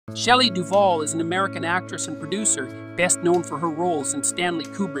Shelley Duvall is an American actress and producer, best known for her roles in Stanley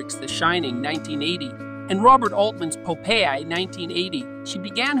Kubrick's The Shining, 1980, and Robert Altman's Popeye, 1980. She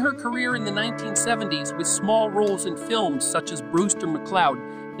began her career in the 1970s with small roles in films such as Brewster McCloud,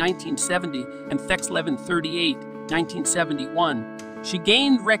 1970, and Thexlevin 38, 1971. She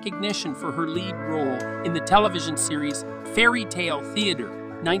gained recognition for her lead role in the television series Fairy Tale Theater,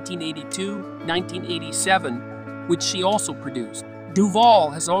 1982-1987, which she also produced.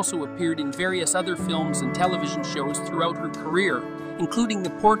 Duvall has also appeared in various other films and television shows throughout her career, including The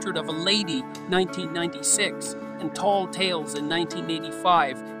Portrait of a Lady, 1996, and Tall Tales in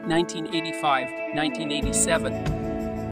 1985, 1985, 1987.